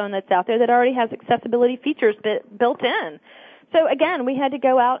iPhone that's out there that already has accessibility features built in? So again, we had to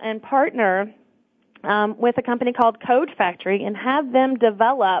go out and partner with a company called Code Factory and have them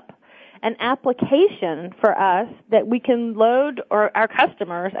develop an application for us that we can load, or our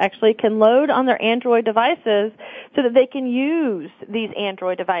customers actually can load on their Android devices so that they can use these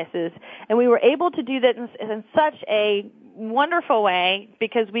Android devices. And we were able to do that in such a wonderful way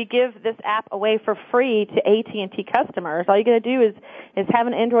because we give this app away for free to AT&T customers. All you got to do is have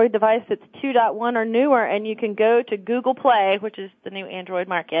an Android device that's 2.1 or newer, and you can go to Google Play, which is the new Android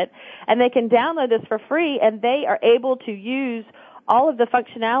market, and they can download this for free, and they are able to use all of the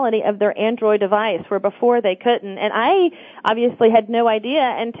functionality of their Android device, where before they couldn't. And I obviously had no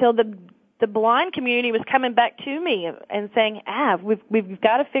idea until the blind community was coming back to me and saying, we've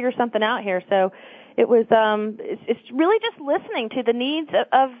got to figure something out here. So it was it's really just listening to the needs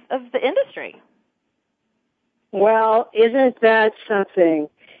of the industry. Well, isn't that something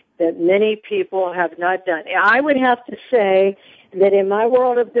that many people have not done? I would have to say that in my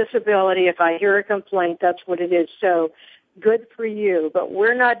world of disability, if I hear a complaint, that's what it is. So good for you. But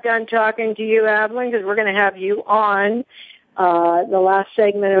we're not done talking to you, Avalyn, because we're going to have you on the last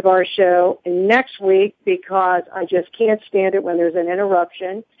segment of our show next week, because I just can't stand it when there's an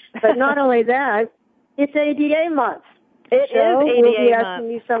interruption. But not only that, it's ADA month. It is ADA month. We'll be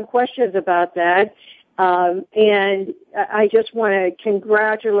asking you some questions about that. And I just want to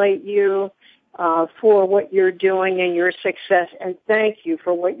congratulate you for what you're doing and your success, and thank you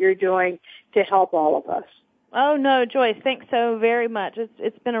for what you're doing to help all of us. Oh, no, Joyce, thanks so very much.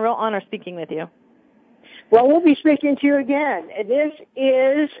 It's been a real honor speaking with you. Well, we'll be speaking to you again. This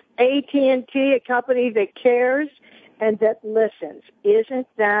is AT&T, a company that cares and that listens. Isn't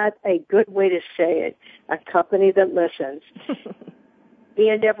that a good way to say it? A company that listens. We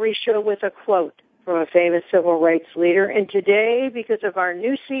end every show with a quote from a famous civil rights leader. And today, because of our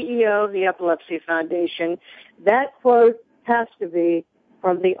new CEO of the Epilepsy Foundation, that quote has to be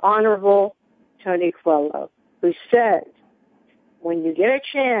from the Honorable Tony Coelho, who said, when you get a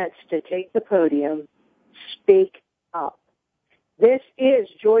chance to take the podium, speak up. This is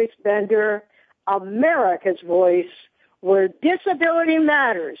Joyce Bender, America's Voice, where disability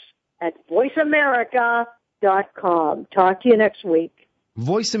matters, at voiceamerica.com. Talk to you next week.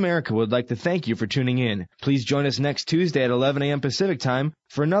 Voice America would like to thank you for tuning in. Please join us next Tuesday at 11 a.m. Pacific Time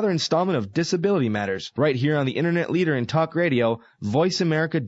for another installment of Disability Matters, right here on the Internet leader in talk radio, voiceamerica.com.